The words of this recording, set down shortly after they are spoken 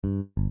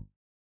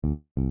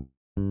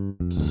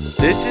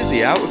This is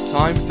the Out of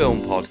Time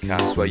Film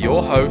Podcast, where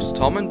your hosts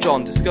Tom and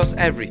John discuss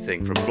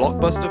everything from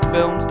blockbuster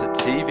films to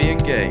TV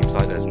and games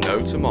like there's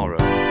no tomorrow.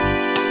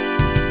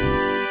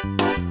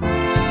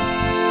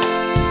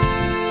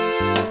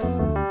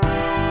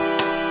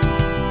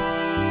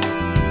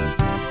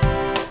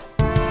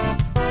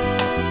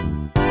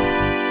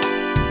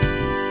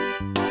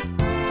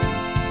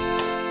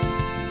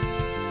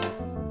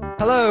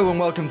 Hello and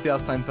welcome to the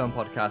Out of Time Film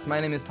Podcast. My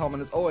name is Tom,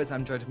 and as always,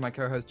 I'm joined with my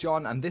co-host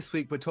John. And this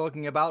week we're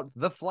talking about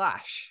The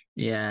Flash.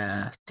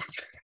 Yeah.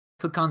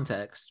 For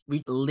context,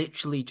 we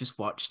literally just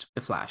watched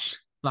The Flash.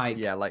 Like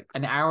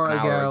an hour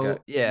ago.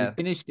 Yeah. We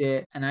finished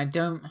it, and I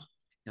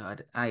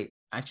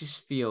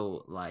just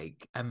feel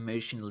like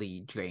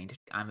emotionally drained.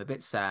 I'm a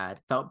bit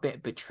sad, felt a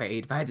bit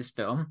betrayed by this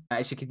film.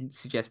 As you can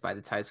suggest by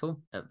the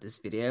title of this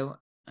video,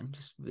 I'm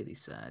just really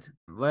sad.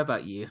 What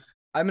about you?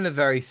 I'm in a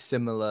very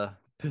similar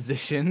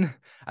position.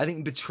 I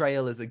think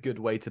betrayal is a good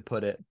way to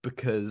put it,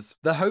 because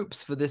the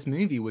hopes for this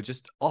movie were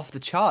just off the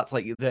charts.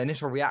 Like the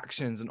initial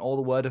reactions and all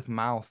the word of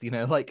mouth,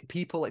 like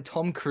people like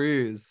Tom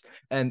Cruise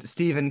and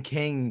Stephen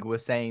King were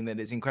saying that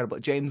it's incredible.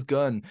 James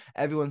Gunn,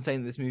 everyone's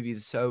saying that this movie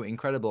is so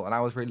incredible, and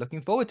I was really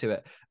looking forward to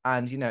it.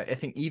 And I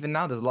think even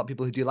now there's a lot of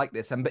people who do like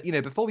this. And but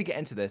before we get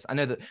into this, I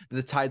know that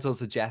the title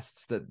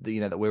suggests that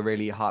that we're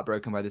really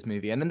heartbroken by this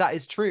movie, and then that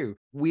is true.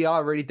 We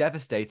are really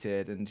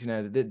devastated,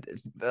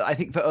 and I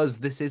think for us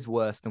this is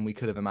worse than we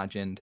could have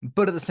imagined.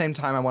 But at the same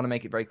time, I want to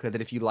make it very clear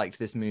that if you liked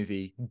this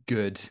movie,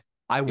 good.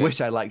 I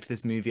wish I liked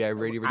this movie. I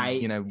really,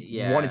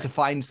 wanted to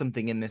find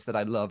something in this that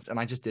I loved, and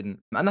I just didn't.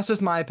 And that's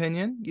just my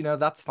opinion.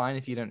 That's fine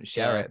if you don't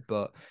share it.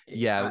 But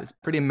it's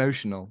pretty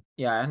emotional.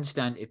 Yeah, I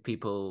understand if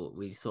people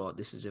really thought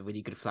this is a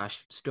really good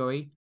Flash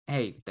story.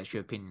 Hey, that's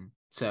your opinion.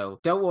 So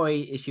don't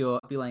worry if you're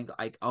feeling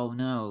like, oh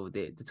no,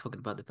 they're talking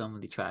about the film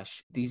really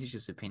trash. These are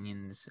just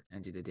opinions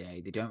end of the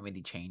day. They don't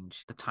really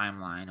change the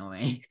timeline or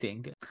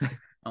anything.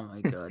 Oh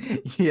my god.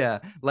 Yeah,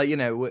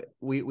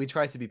 we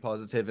try to be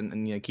positive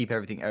and keep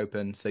everything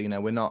open. So we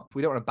don't want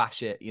to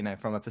bash it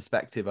from a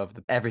perspective of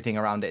everything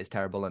around it is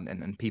terrible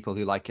and people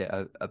who like it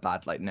are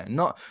bad. None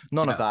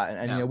of that.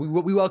 And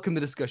we welcome the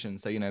discussion.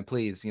 So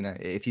please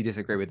if you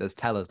disagree with us,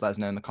 tell us, let us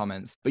know in the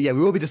comments. But yeah, we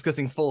will be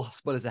discussing full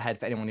spoilers ahead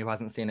for anyone who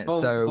hasn't seen it.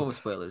 Full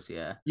spoilers,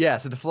 yeah.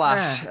 So The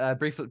Flash.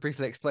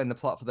 Briefly explain the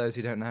plot for those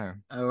who don't know.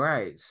 All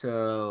right,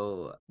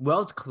 so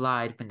worlds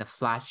collide when the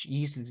Flash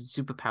uses his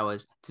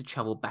superpowers to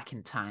travel back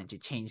in time to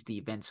change the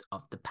events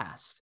of the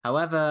past.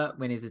 However,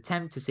 when his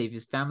attempt to save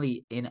his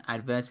family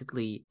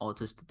inadvertently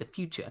alters the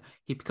future,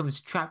 he becomes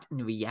trapped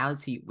in a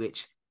reality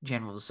which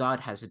General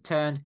Zod has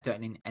returned,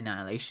 threatening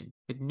annihilation.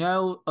 With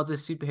no other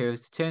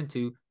superheroes to turn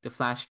to, the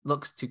Flash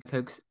looks to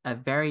coax a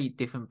very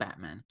different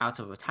Batman out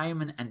of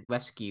retirement and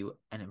rescue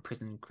an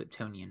imprisoned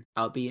Kryptonian,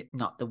 albeit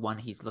not the one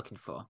he's looking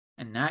for.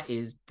 And that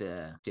is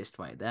the gist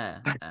right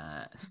there.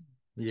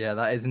 Yeah,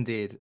 that is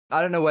indeed.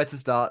 I don't know where to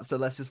start, so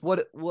let's just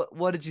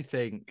what did you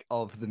think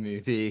of the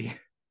movie?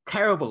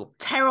 Terrible.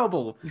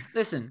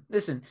 Listen.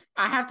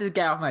 I have to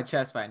get off my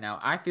chest right now.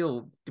 I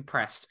feel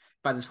depressed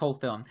by this whole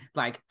film.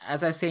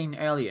 As I was saying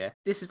earlier,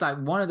 this is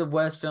one of the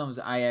worst films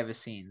I ever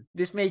seen.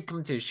 This may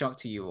come to a shock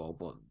to you all,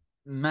 but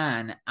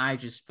man, I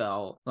just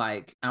felt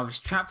like I was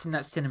trapped in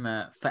that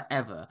cinema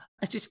forever.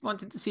 I just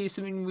wanted to see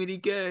something really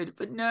good,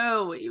 but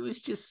no, it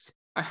was just...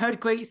 I heard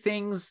great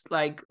things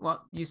like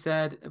what you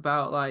said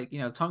about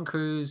Tom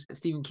Cruise,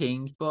 Stephen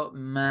King, but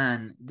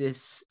man,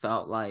 this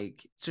felt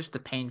like just a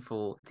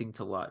painful thing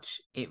to watch.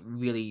 It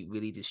really,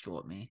 really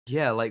distraught me.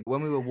 Yeah,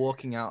 when we were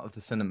walking out of the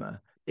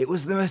cinema, it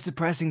was the most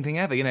depressing thing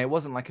ever. It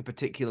wasn't a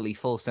particularly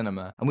full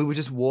cinema, and we were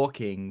just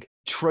walking,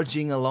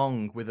 trudging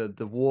along with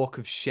the walk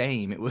of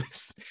shame. It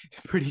was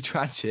pretty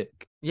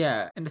tragic.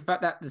 Yeah, and the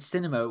fact that the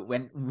cinema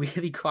went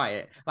really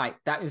quiet,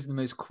 that is the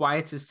most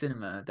quietest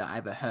cinema that I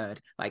ever heard,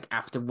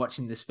 after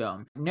watching this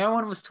film. No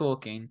one was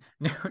talking,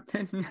 no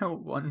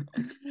one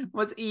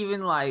was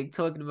even,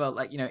 talking about,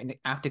 in the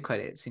after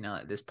credits,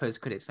 this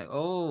post credits,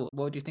 oh,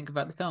 what do you think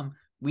about the film?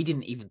 We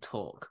didn't even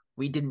talk.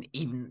 We didn't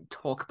even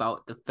talk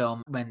about the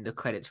film when the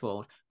credits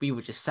rolled. We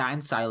were just sat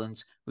in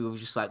silence. We were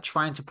just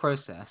trying to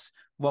process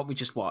what we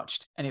just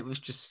watched, and it was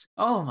just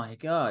oh my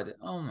god.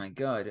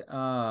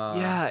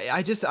 Yeah,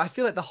 I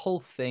feel like the whole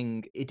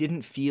thing, it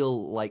didn't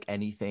feel like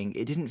anything.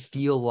 It didn't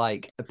feel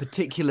like a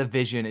particular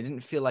vision. It didn't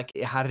feel like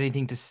it had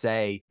anything to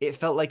say. It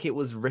felt like it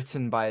was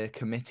written by a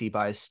committee,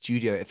 by a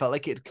studio. It felt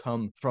like it'd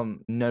come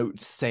from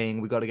notes saying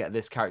we got to get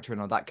this character in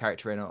or that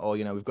character in, or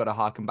we've got to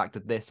harken back to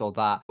this or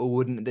that, or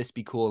wouldn't this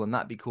be cool and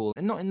that be cool,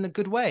 and not in the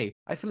good way.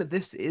 I feel like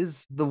this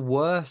is the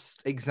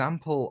worst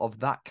example of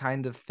that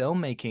kind of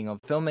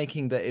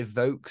filmmaking that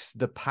evokes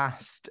the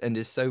past and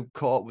is so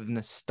caught up with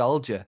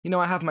nostalgia.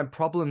 I have my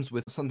problems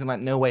with something like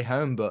No Way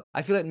Home, but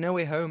I feel like No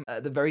Way Home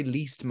at the very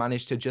least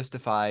managed to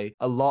justify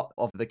a lot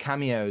of the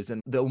cameos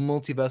and the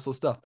multiversal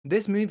stuff.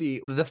 This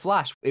movie, The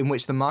Flash, in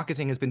which the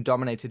marketing has been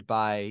dominated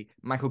by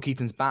Michael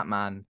Keaton's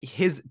Batman,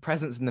 his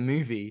presence in the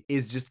movie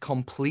is just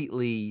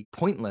completely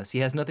pointless. He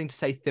has nothing to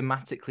say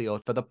thematically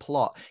or for the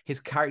plot. His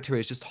character character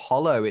is just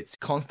hollow. It's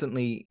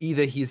constantly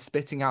either he's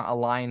spitting out a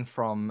line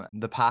from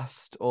the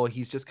past or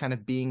he's just kind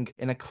of being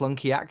in a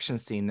clunky action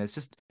scene.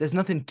 There's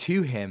nothing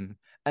to him.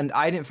 And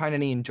I didn't find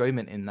any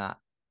enjoyment in that.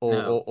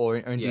 Or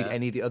indeed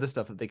any of the other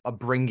stuff that they are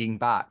bringing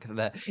back.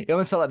 It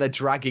almost felt like they're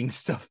dragging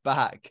stuff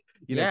back,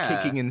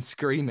 kicking and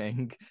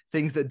screaming,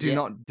 things that do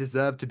not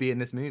deserve to be in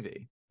this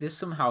movie. This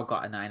somehow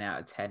got a 9 out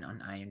of 10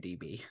 on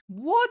IMDb.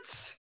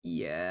 What?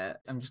 Yeah,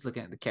 I'm just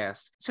looking at the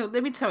cast. So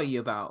let me tell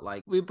you about,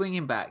 like, we're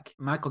bringing back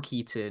Michael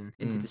Keaton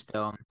into this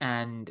film,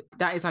 and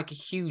that is like a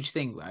huge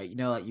thing, right?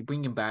 Like you're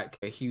bringing back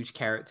a huge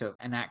character,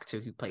 an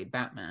actor who played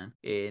Batman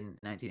in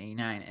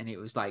 1989, and it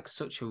was like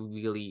such a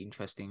really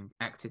interesting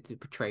actor to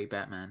portray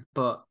Batman.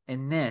 But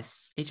in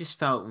this, it just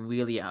felt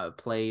really out of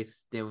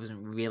place. There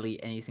wasn't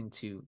really anything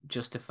to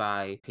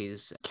justify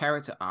his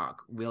character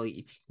arc, really, if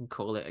you can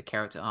call it a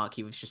character arc.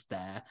 He was just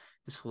there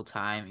this whole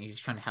time. He was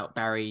trying to help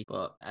Barry,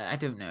 but I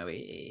don't know.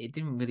 It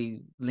didn't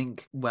really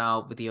link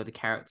well with the other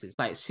characters.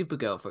 Like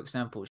Supergirl, for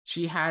example,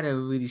 she had a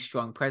really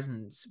strong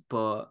presence,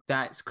 but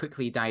that's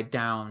quickly died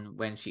down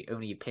when she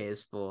only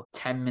appears for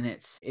 10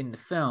 minutes in the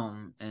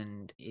film,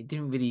 and it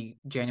didn't really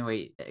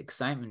generate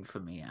excitement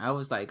for me. I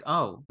was like,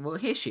 oh, well,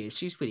 here she is.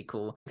 She's really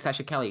cool.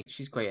 Sasha Kelly,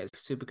 she's great as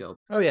Supergirl.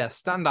 Oh yeah,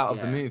 standout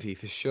of the movie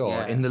for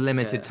sure. In the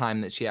limited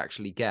time that she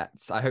actually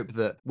gets. I hope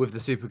that with the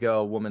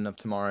Supergirl Woman of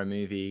Tomorrow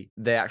movie,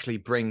 they actually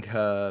bring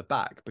her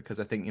back, because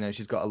I think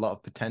she's got a lot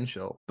of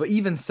potential. But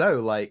even so,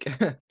 like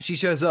she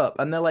shows up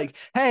and they're like,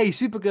 hey,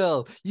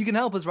 Supergirl, you can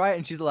help us, right?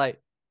 And she's like,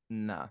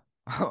 no.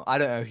 I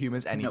don't know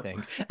humans anything.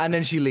 Nope. And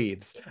then she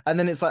leaves. And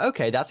then it's like,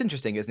 okay, that's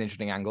interesting. It's an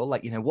interesting angle.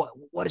 Like,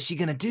 what is she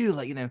gonna do?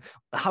 Like,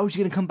 how is she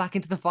gonna come back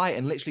into the fight?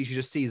 And literally she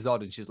just sees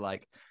Zod and she's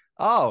like,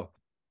 oh,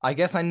 I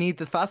guess I need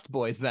the fast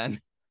boys then.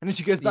 And then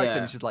she goes back to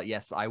them and she's like,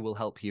 yes, I will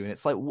help you. And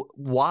it's like,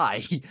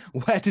 why?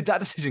 Where did that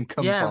decision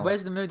come from? Yeah,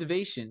 where's the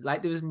motivation?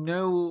 Like, there was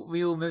no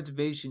real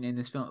motivation in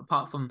this film,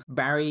 apart from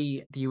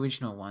Barry, the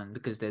original one,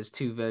 because there's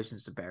 2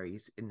 versions of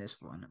Barrys in this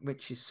one,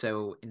 which is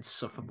so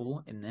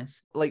insufferable in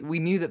this. Like, we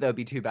knew that there would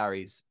be 2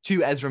 Barrys,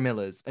 2 Ezra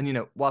Millers.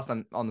 And, whilst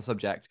I'm on the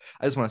subject,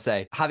 I just want to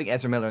say, having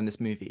Ezra Miller in this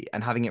movie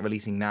and having it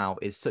releasing now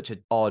is such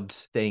an odd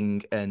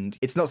thing. And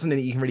it's not something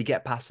that you can really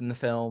get past in the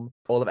film.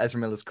 All of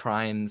Ezra Miller's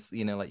crimes,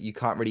 like, you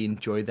can't really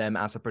enjoy them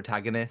as a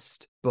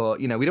protagonist.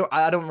 But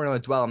I don't really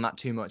want to dwell on that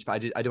too much, but I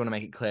do want to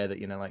make it clear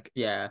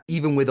that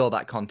even with all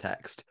that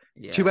context,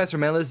 2 Ezra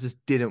Millers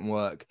just didn't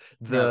work.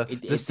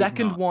 The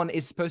second one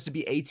is supposed to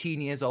be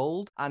 18 years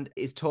old and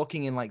is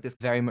talking in like this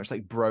very much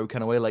like bro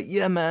kind of way, like,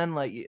 yeah man,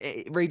 like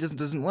it really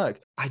doesn't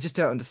work. I just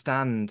don't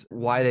understand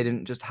why they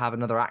didn't just have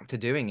another actor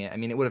doing it. I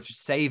mean, it would have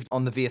just saved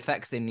on the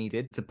VFX they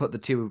needed to put the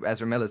 2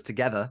 Ezra Millers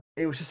together.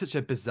 It was just such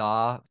a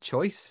bizarre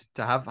choice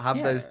to have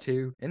those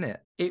 2 in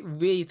it. It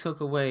really took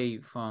away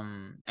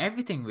from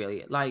everything,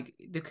 really. Like,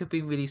 there could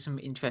be really some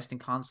interesting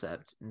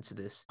concept into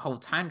this whole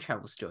time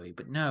travel story,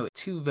 but no,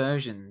 2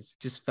 versions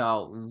just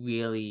felt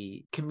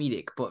really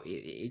comedic, but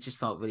it just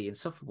felt really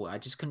insufferable. I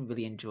just couldn't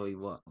really enjoy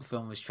what the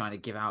film was trying to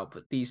give out,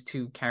 but these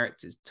 2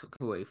 characters took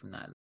away from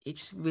that. It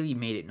just really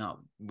made it not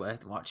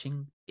worth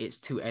watching. It's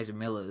 2 Ezra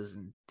Millers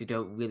and they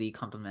don't really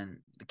complement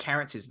the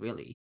characters,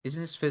 really.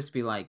 Isn't it supposed to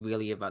be like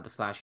really about the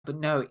Flash? But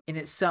no, in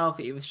itself,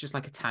 it was just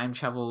like a time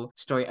travel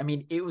story. I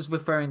mean, it was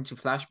referring to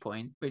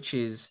Flashpoint, which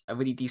is a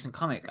really decent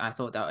comic. I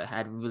thought that it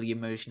had really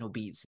emotional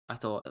beats. I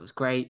thought that was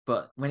great.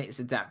 But when it's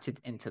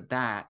adapted into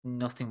that,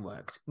 nothing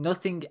worked.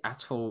 Nothing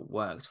at all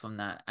worked from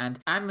that. And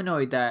I'm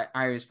annoyed that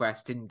Iris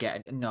West didn't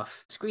get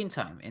enough screen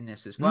time in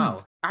this as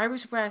well.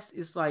 Iris West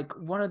is like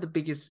one of the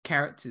biggest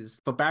characters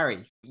for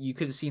Barry. You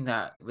could have seen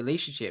that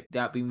relationship.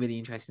 That'd been really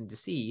interesting to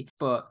see,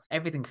 but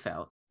everything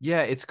failed.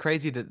 Yeah, it's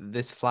crazy that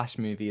this Flash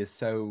movie is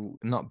so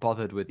not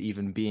bothered with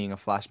even being a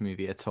Flash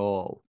movie at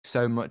all.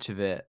 So much of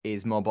it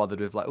is more bothered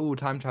with like, oh,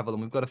 time travel and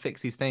we've got to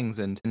fix these things.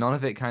 And none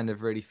of it kind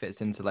of really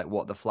fits into like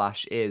what the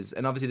Flash is.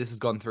 And obviously this has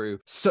gone through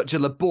such a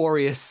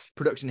laborious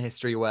production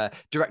history where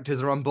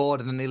directors are on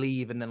board and then they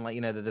leave and then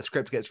like, the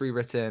script gets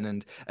rewritten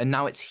and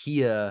now it's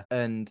here.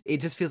 And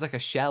it just feels like a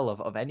shell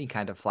of any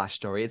kind of Flash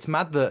story. It's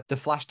mad that the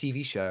Flash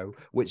TV show,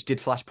 which did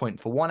Flashpoint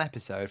for 1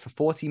 episode for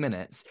 40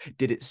 minutes,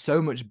 did it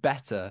so much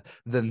better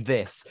than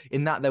this,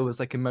 in that there was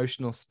like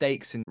emotional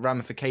stakes and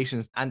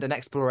ramifications and an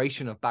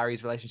exploration of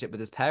Barry's relationship with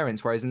his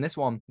parents, whereas in this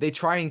one they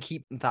try and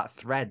keep that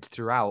thread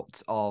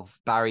throughout of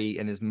Barry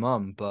and his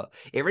mum, but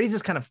it really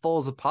just kind of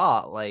falls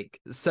apart. Like,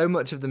 so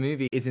much of the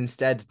movie is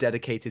instead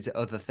dedicated to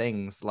other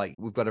things, like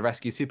we've got to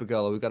rescue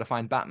Supergirl or we've got to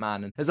find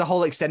Batman, and there's a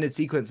whole extended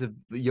sequence of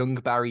young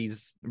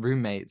Barry's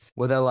roommates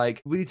where they're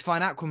like, we need to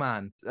find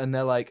Aquaman, and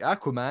they're like,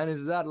 Aquaman,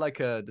 is that like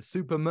the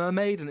super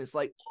mermaid? And it's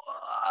like,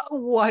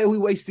 why are we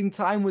wasting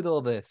time with all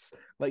this?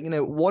 Like,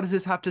 what does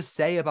this have to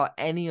say about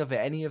any of it,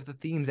 any of the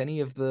themes, any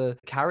of the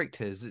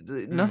characters?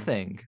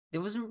 Nothing. There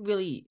wasn't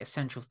really a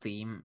central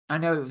theme. I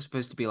know it was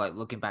supposed to be like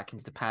looking back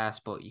into the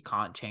past, but you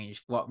can't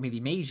change what really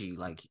made you.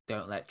 Like,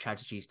 don't let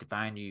tragedies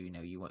define you.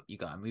 You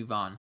gotta move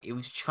on. It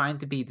was trying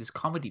to be this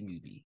comedy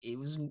movie. It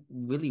wasn't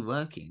really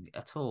working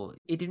at all.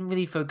 It didn't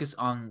really focus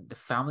on the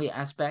family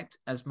aspect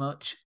as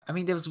much. I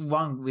mean, there was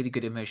one really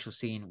good emotional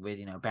scene with,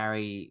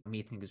 Barry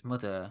meeting his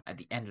mother at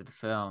the end of the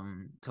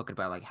film, talking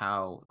about like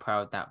how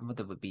proud that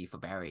mother would be for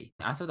Barry.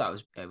 I thought that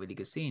was a really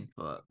good scene,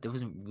 but there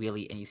wasn't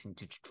really anything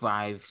to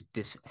drive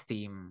this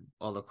theme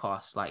all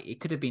across. Like, it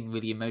could have been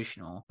really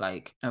emotional,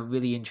 like a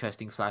really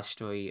interesting Flash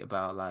story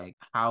about like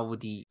how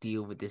would he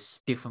deal with this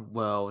different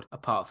world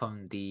apart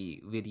from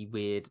the really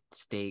weird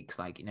stakes,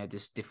 like,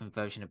 this different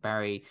version of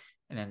Barry,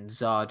 and then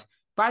Zod.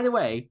 By the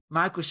way,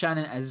 Michael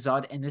Shannon as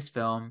Zod in this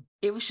film,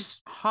 it was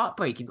just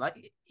heartbreaking.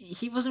 Like,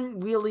 he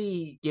wasn't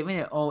really giving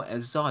it all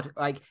as Zod.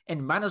 Like,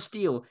 in Man of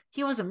Steel,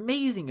 he was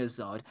amazing as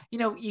Zod.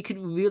 You could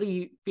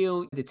really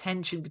feel the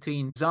tension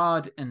between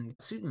Zod and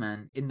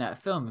Superman in that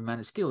film, in Man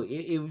of Steel.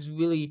 It was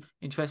really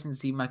interesting to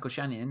see Michael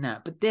Shannon in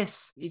that. But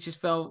this, it just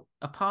fell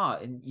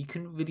apart, and you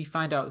couldn't really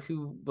find out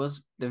who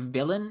was the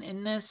villain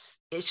in this.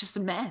 It's just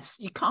a mess.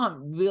 You can't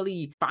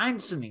really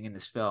find something in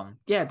this film.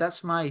 Yeah,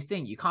 that's my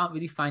thing. You can't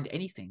really find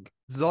anything.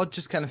 Zod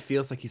just kind of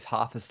feels like he's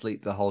half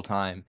asleep the whole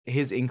time.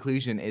 His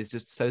inclusion is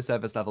just so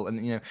surface level.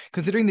 And,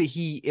 considering that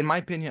he, in my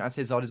opinion, I'd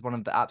say Zod is one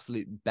of the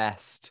absolute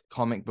best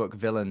comic book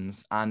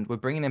villains. And we're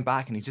bringing him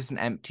back and he's just an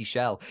empty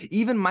shell.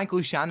 Even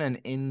Michael Shannon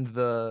in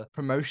the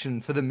promotion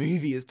for the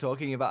movie is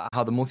talking about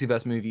how the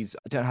multiverse movies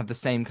don't have the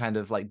same kind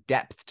of like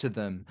depth to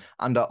them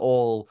and are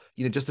all,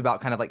 just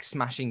about kind of like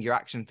smashing your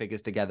action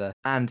figures together.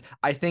 And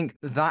I think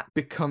that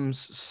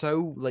becomes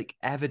so like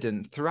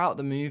evident throughout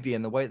the movie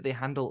and the way that they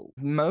handle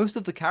most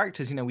of the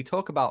characters. We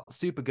talk about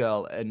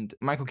Supergirl and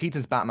Michael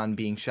Keaton's Batman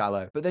being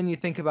shallow, but then you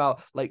think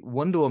about like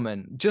Wonder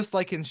Woman, just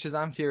like in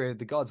Shazam Fury of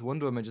the Gods,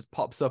 Wonder Woman just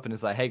pops up and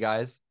is like, hey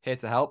guys, here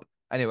to help.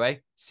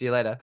 Anyway, see you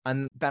later.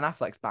 And Ben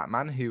Affleck's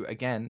Batman, who,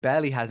 again,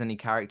 barely has any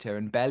character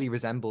and barely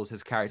resembles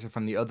his character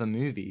from the other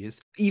movies,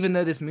 even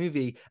though this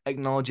movie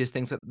acknowledges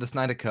things like the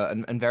Snyder Cut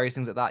and various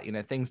things like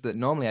that, things that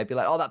normally I'd be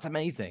like, oh, that's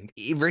amazing.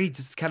 It really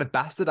just kind of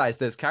bastardized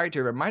this character.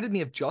 It reminded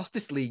me of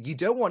Justice League. You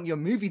don't want your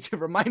movie to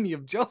remind me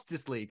of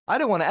Justice League. I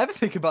don't want to ever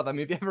think about that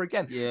movie ever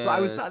again. Yeah, but I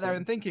was sat there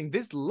and thinking,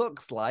 this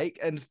looks like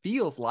and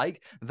feels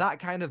like that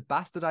kind of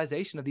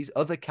bastardization of these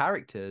other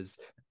characters.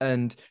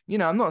 And,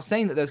 I'm not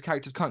saying that those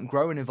characters can't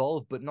grow and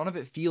evolve, but none of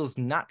it feels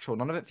natural.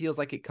 None of it feels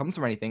like it comes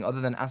from anything other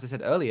than, as I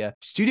said earlier,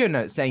 studio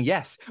notes saying,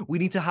 yes, we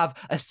need to have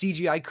a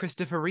CGI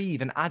Christopher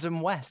Reeve and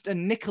Adam West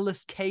and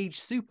Nicolas Cage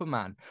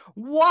Superman.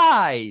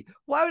 Why?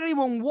 Why would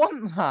anyone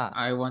want that?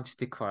 I wanted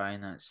to cry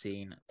in that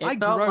scene. I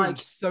groaned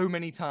so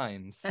many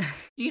times.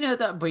 Do you know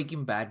that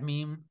Breaking Bad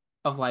meme?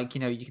 Of like, you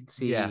can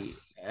see Bob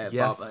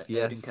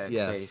Odenkirk's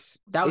face.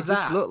 That was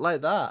just looked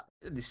like that.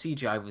 The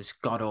CGI was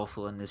god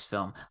awful in this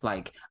film.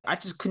 Like, I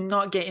just could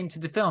not get into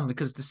the film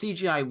because the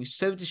CGI was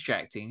so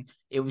distracting.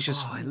 It was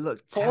just it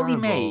looked poorly terrible.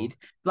 made.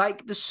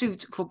 Like the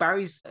suit for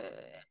Barry's.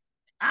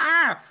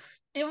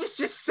 It was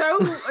just so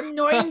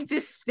annoying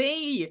to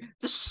see.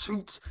 The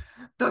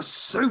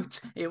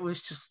suit. It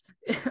was just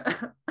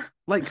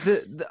like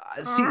the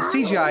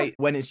CGI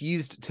when it's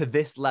used to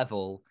this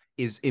level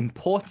is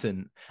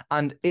important,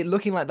 and it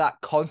looking like that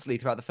constantly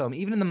throughout the film,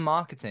 even in the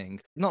marketing,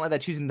 not like they're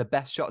choosing the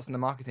best shots in the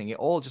marketing, it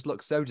all just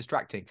looks so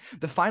distracting.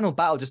 The final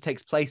battle just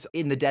takes place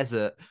in the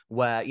desert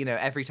where,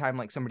 every time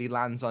like somebody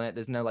lands on it,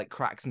 there's no like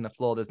cracks in the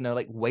floor, there's no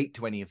like weight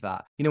to any of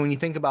that. When you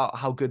think about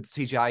how good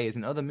CGI is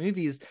in other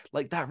movies,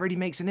 like that really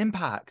makes an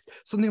impact.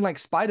 Something like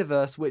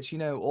Spider-Verse, which,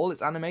 all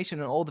its animation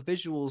and all the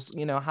visuals,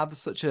 have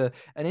such an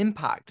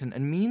impact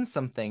and mean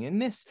something. In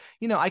this,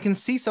 I can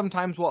see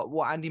sometimes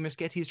what Andy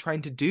Muschietti is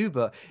trying to do,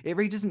 but it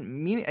really doesn't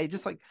mean it. It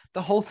just like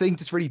the whole thing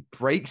just really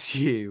breaks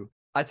you.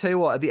 I tell you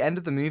what, at the end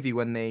of the movie,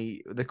 when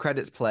the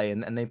credits play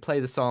and they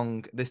play the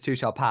song "This Too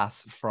Shall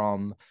Pass"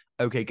 from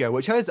OK Go,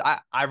 which I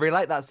really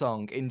like that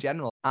song in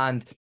general,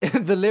 and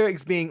the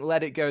lyrics being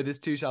 "Let it go, this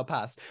too shall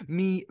pass,"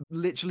 me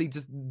literally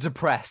just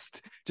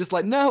depressed, just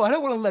like, no, I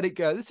don't want to let it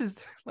go. This is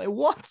like,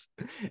 what?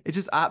 It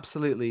just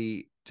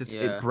absolutely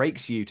it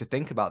breaks you to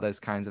think about those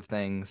kinds of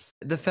things.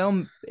 The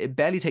film, it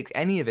barely takes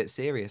any of it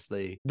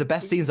seriously. The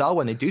best scenes are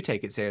when they do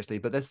take it seriously,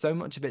 but there's so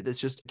much of it that's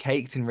just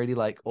caked in really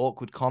like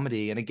awkward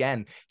comedy. And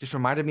again, just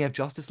reminded me of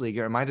Justice League.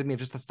 It reminded me of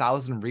just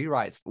 1,000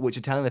 rewrites, which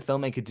are telling the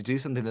filmmaker to do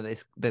something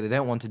that they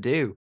don't want to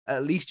do.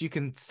 At least you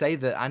can say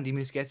that Andy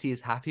Muschietti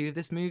is happy with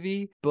this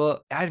movie,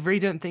 but I really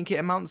don't think it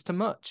amounts to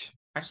much.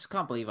 I just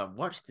can't believe I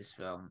watched this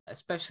film,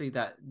 especially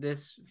that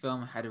this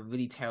film had a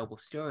really terrible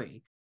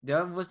story.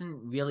 There wasn't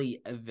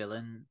really a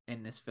villain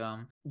in this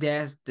film.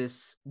 There's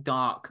this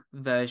dark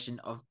version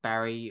of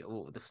Barry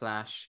or the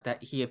Flash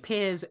that he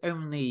appears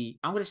only,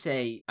 I'm going to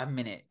say, a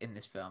minute in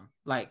this film.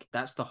 Like,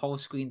 that's the whole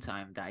screen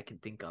time that I can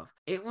think of.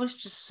 It was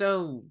just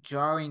so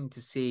jarring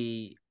to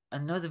see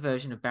another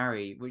version of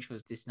Barry, which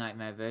was this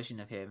nightmare version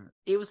of him.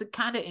 It was a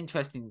kind of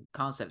interesting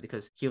concept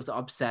because he was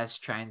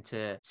obsessed trying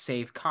to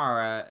save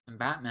Kara and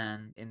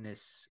Batman in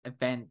this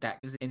event that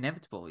was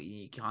inevitable.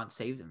 You can't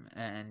save them.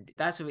 And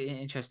that's an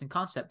interesting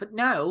concept. But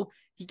no,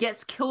 he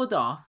gets killed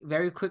off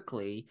very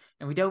quickly,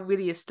 and we don't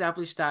really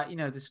establish that,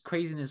 this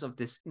craziness of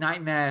this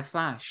nightmare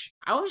Flash.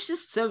 I was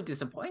just so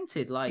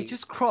disappointed. It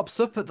just crops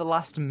up at the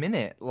last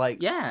minute.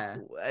 Like, yeah.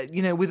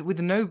 With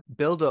no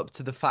build up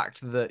to the fact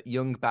that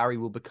young Barry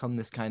will become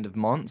this kind of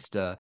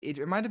monster. It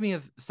reminded me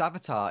of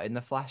Savitar in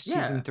The Flash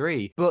season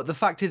 3. But the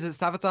fact is that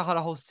Savitar had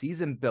a whole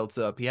season built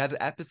up. He had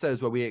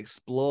episodes where we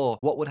explore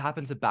what would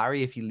happen to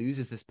Barry if he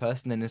loses this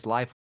person in his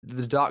life,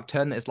 the dark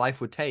turn that his life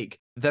would take.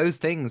 Those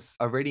things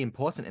are really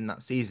important in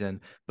that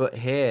season. But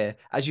here,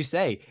 as you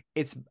say,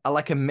 it's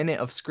like a minute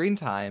of screen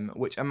time,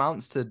 which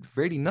amounts to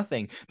really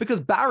nothing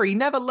because Barry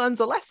never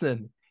learns a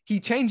lesson. He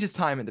changes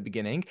time at the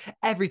beginning,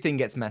 everything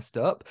gets messed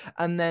up,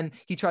 and then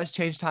he tries to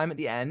change time at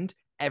the end,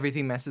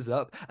 everything messes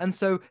up. And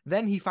so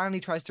then he finally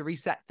tries to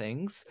reset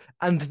things,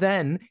 and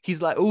then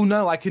he's like, oh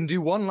no, I can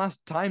do one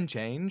last time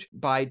change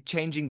by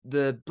changing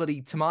the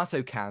bloody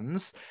tomato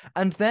cans.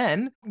 And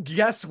then,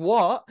 guess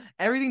what?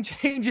 Everything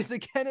changes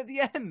again at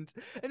the end.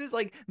 And it's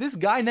like, this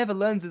guy never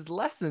learns his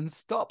lesson.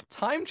 Stop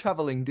time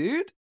traveling,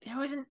 dude.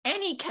 There isn't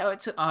any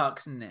character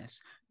arcs in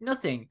this.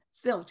 Nothing.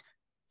 Still,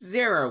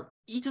 zero.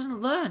 He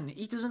doesn't learn.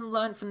 He doesn't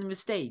learn from the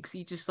mistakes.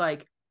 He just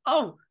like,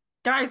 oh,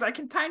 guys, I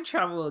can time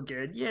travel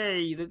again.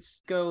 Yay,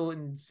 let's go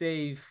and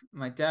save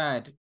my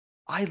dad.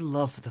 I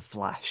love The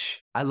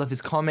Flash. I love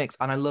his comics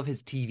and I love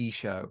his TV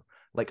show,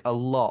 like a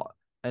lot.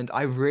 And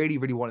I really,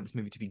 really wanted this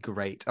movie to be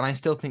great. And I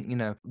still think,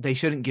 they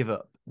shouldn't give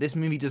up. This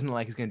movie doesn't look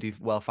like it's going to do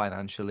well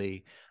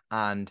financially.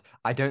 And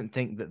I don't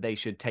think that they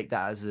should take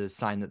that as a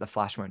sign that The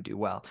Flash won't do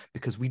well,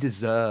 because we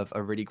deserve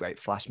a really great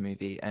Flash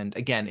movie. And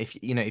again, if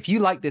you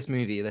like this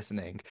movie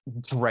listening,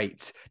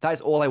 great. That is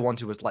all I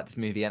wanted, was like this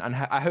movie. And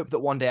I hope that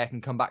one day I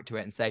can come back to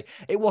it and say,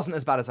 it wasn't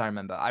as bad as I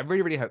remember. I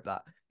really, really hope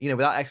that,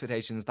 without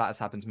expectations, that has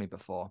happened to me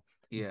before.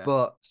 Yeah.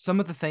 But some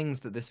of the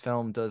things that this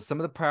film does, some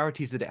of the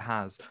priorities that it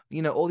has,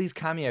 all these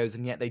cameos,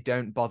 and yet they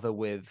don't bother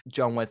with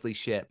John Wesley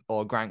Shipp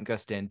or Grant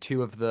Gustin,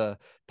 two of the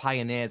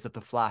pioneers of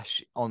the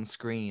Flash on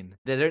screen.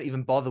 They don't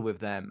even bother with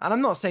them. And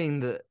I'm not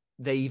saying that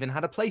they even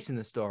had a place in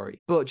the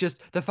story, but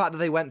just the fact that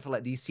they went for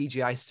like these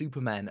CGI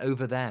Supermen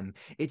over them,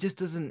 it's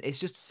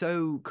just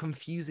so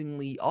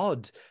confusingly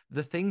odd.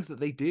 The things that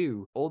they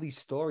do, all these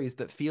stories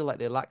that feel like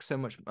they lack so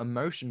much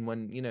emotion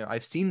when,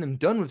 I've seen them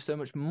done with so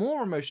much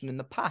more emotion in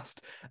the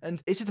past.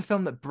 And it's just a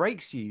film that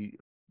breaks you.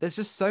 There's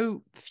just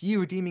so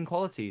few redeeming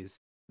qualities.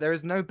 There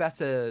is no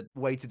better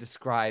way to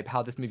describe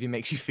how this movie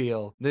makes you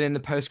feel than in the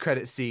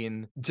post-credit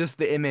scene, just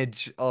the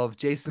image of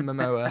Jason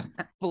Momoa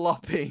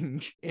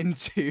flopping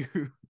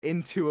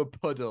into a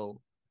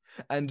puddle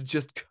and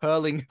just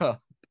curling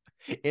up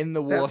in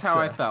the water. That's how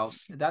I felt.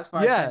 That's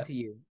why I turned to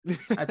you.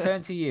 I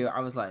turned to you. I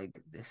was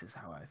like, this is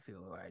how I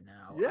feel right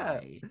now. Yeah.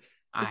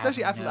 I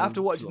Especially have after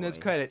no watching those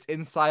joy. credits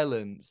in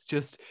silence,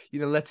 just,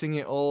 letting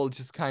it all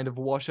just kind of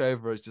wash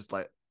over us, just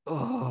like,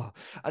 oh.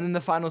 And then the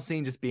final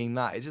scene just being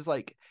that, it's just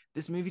like,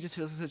 this movie just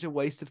feels like such a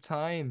waste of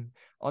time,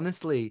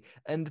 honestly.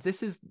 And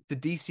this is the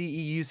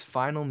DCEU's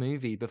final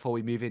movie before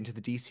we move into the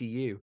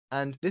DCU.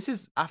 And this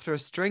is after a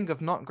string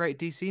of not great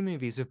DC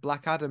movies with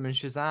Black Adam and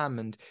Shazam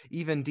and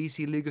even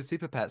DC League of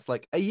Super Pets.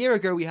 Like, a year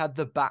ago, we had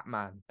The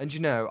Batman.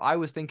 And, I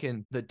was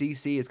thinking that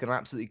DC is going to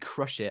absolutely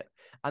crush it.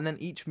 And then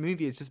each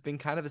movie has just been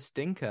kind of a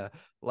stinker.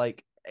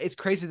 Like, it's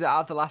crazy that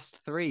out of the last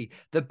 3,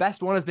 the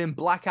best one has been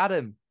Black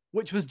Adam,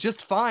 which was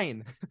just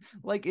fine.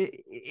 Like,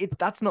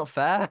 that's not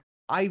fair.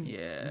 I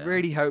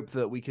really hope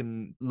that we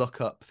can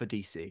look up for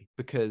DC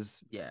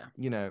because,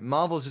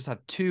 Marvel's just had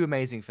 2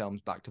 amazing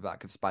films back to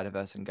back of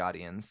Spider-Verse and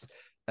Guardians.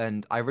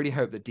 And I really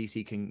hope that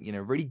DC can,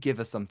 really give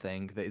us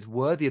something that is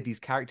worthy of these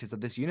characters of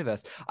this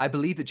universe. I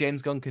believe that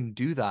James Gunn can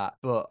do that,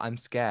 but I'm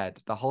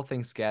scared. The whole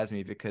thing scares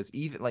me because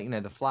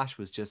even The Flash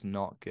was just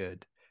not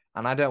good.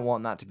 And I don't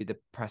want that to be the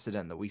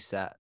precedent that we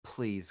set.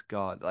 Please,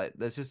 God,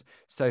 there's just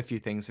so few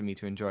things for me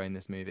to enjoy in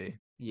this movie.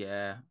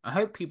 Yeah. I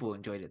hope people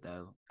enjoyed it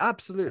though.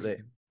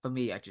 Absolutely. For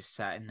me, I just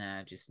sat in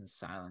there just in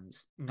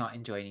silence, not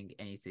enjoying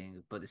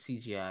anything but the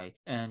CGI.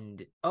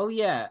 And oh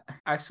yeah,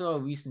 I saw a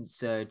recent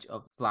surge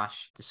of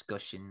Flash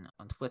discussion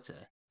on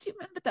Twitter. Do you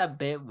remember that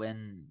bit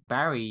when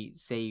Barry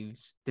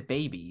saves the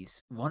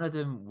babies? One of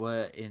them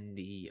were in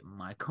the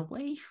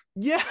microwave?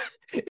 Yeah,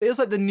 it was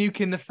like the nuke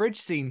in the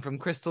fridge scene from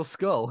Crystal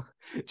Skull.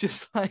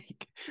 Just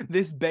like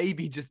this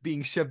baby just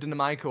being shoved in the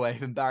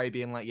microwave and Barry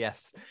being like,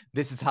 yes,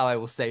 this is how I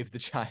will save the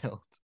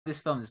child. This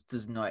film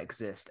does not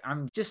exist.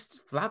 I'm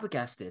just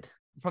flabbergasted.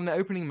 From the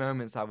opening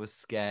moments, I was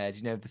scared,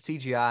 the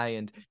CGI,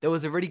 and there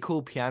was a really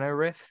cool piano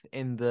riff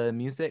in the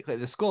music. Like,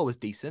 the score was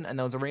decent, and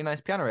there was a really nice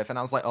piano riff, and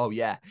I was like, oh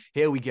yeah,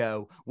 here we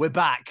go, we're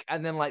back.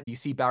 And then, you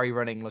see Barry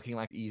running, looking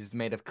like he's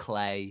made of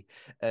clay,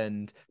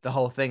 and the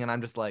whole thing, and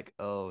I'm just like,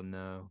 oh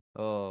no,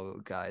 oh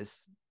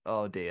guys,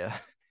 oh dear,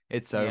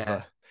 it's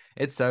over.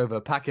 It's over.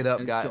 Pack it up,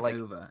 It's guy. just Like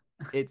over.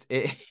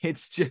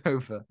 it's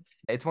over.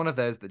 It's one of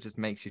those that just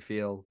makes you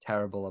feel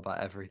terrible about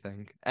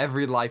everything.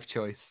 Every life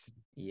choice.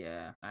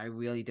 Yeah, I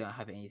really don't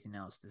have anything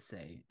else to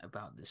say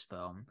about this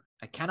film.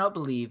 I cannot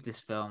believe this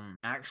film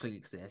actually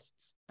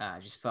exists. I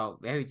just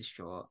felt very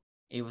distraught.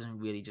 It wasn't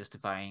really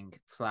justifying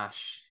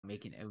Flash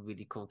making a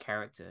really cool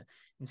character.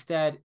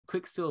 Instead,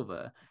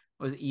 Quicksilver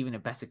was even a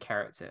better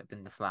character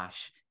than the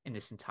Flash in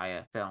this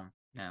entire film.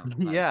 No,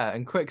 like, Yeah,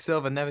 and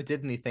Quicksilver never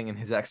did anything in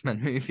his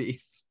X-Men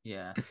movies.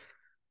 yeah,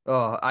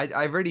 Oh,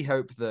 I really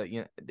hope that,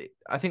 you know,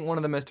 I think one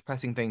of the most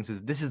depressing things is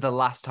this is the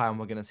last time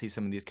we're going to see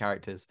some of these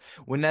characters.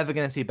 We're never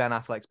going to see Ben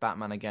Affleck's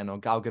Batman again, or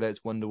Gal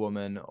Gadot's Wonder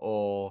Woman,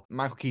 or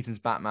Michael Keaton's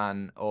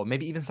Batman, or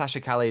maybe even Sasha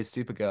Calle's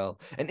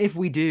Supergirl. And if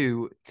we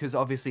do, because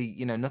obviously,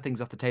 you know, nothing's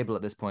off the table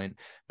at this point,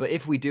 but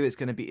if we do, it's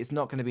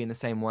not going to be in the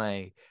same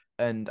way.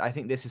 And I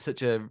think this is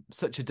such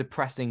a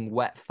depressing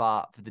wet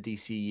fart for the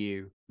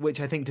DCU, which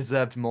I think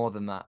deserved more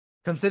than that.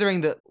 Considering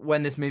that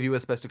when this movie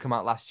was supposed to come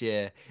out last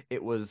year,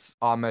 it was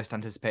our most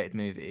anticipated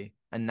movie,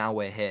 and now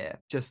we're here.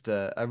 Just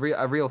a real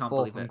Can't fall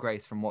believe from it.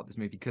 grace from what this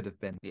movie could have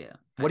been. yeah.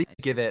 What do you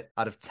give it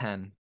out of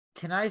 10?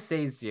 Can I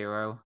say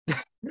 0?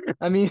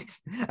 I mean,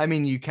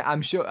 you can.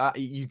 I'm sure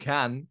you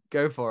can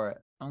go for it.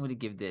 I'm gonna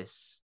give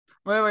this.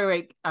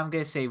 Wait. I'm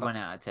gonna say 1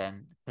 out of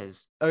 10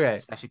 because Okay.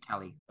 Sasha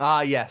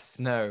Calle. Yes,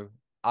 no.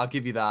 I'll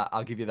give you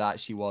that.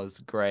 She was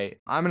great.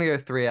 I'm gonna go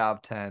 3 out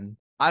of 10.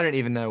 I don't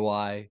even know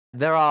why.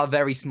 There are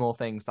very small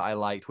things that I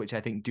liked, which I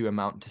think do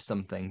amount to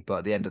something, but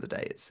at the end of the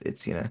day,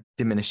 it's you know,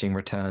 diminishing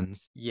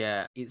returns.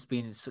 Yeah, it's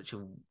been such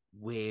a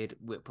weird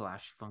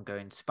whiplash from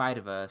going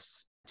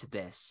Spider-Verse to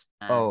this.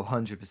 And Oh,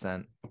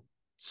 100%.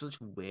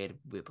 such a weird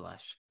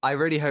whiplash. I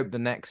really hope the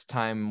next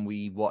time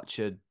we watch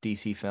a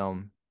DC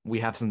film, we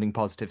have something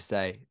positive to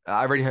say.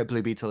 I really hope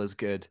Blue Beetle is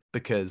good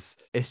because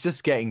it's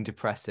just getting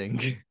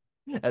depressing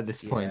at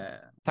this point. Yeah,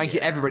 Thank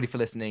you yeah. everybody for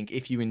listening.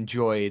 If you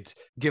enjoyed,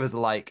 give us a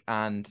like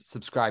and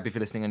subscribe if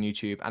you're listening on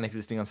YouTube. And if you're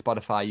listening on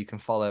Spotify, you can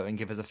follow and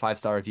give us a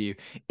 5-star review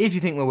if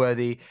you think we're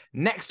worthy.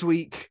 Next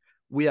week,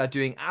 we are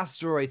doing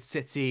Asteroid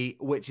City,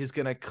 which is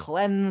going to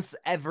cleanse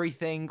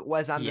everything.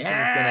 Wes Anderson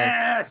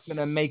is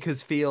going to make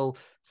us feel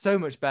so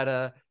much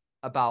better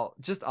about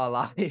just our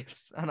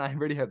lives, and I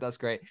really hope that's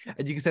great.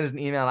 And you can send us an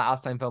email at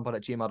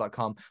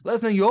outstandfilmpod@gmail.com. Let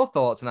us know your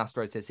thoughts on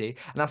Asteroid City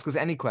and ask us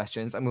any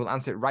questions, and we'll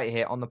answer it right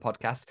here on the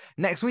podcast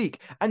next week.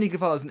 And you can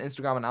follow us on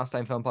Instagram at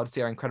outstandfilmpod to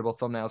see our incredible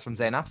thumbnails from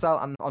Zayn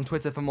Afzal, and on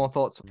Twitter for more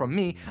thoughts from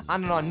me,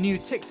 and on our new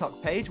TikTok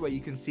page where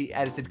you can see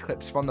edited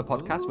clips from the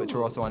podcast, which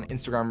are also on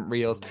Instagram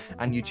Reels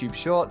and YouTube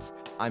Shorts.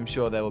 I'm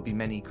sure there will be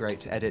many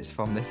great edits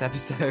from this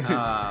episode.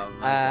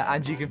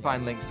 And you can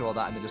find links to all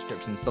that in the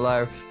descriptions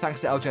below. Thanks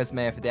to L. Jones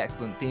Mayer for the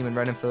excellent theme and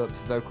Ronan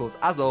Phillips' vocals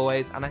as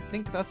always, and I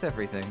think that's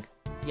everything.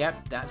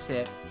 Yep, that's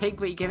it. Take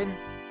what you're given.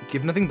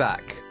 Give nothing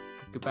back.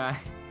 Goodbye.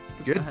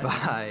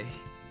 Goodbye.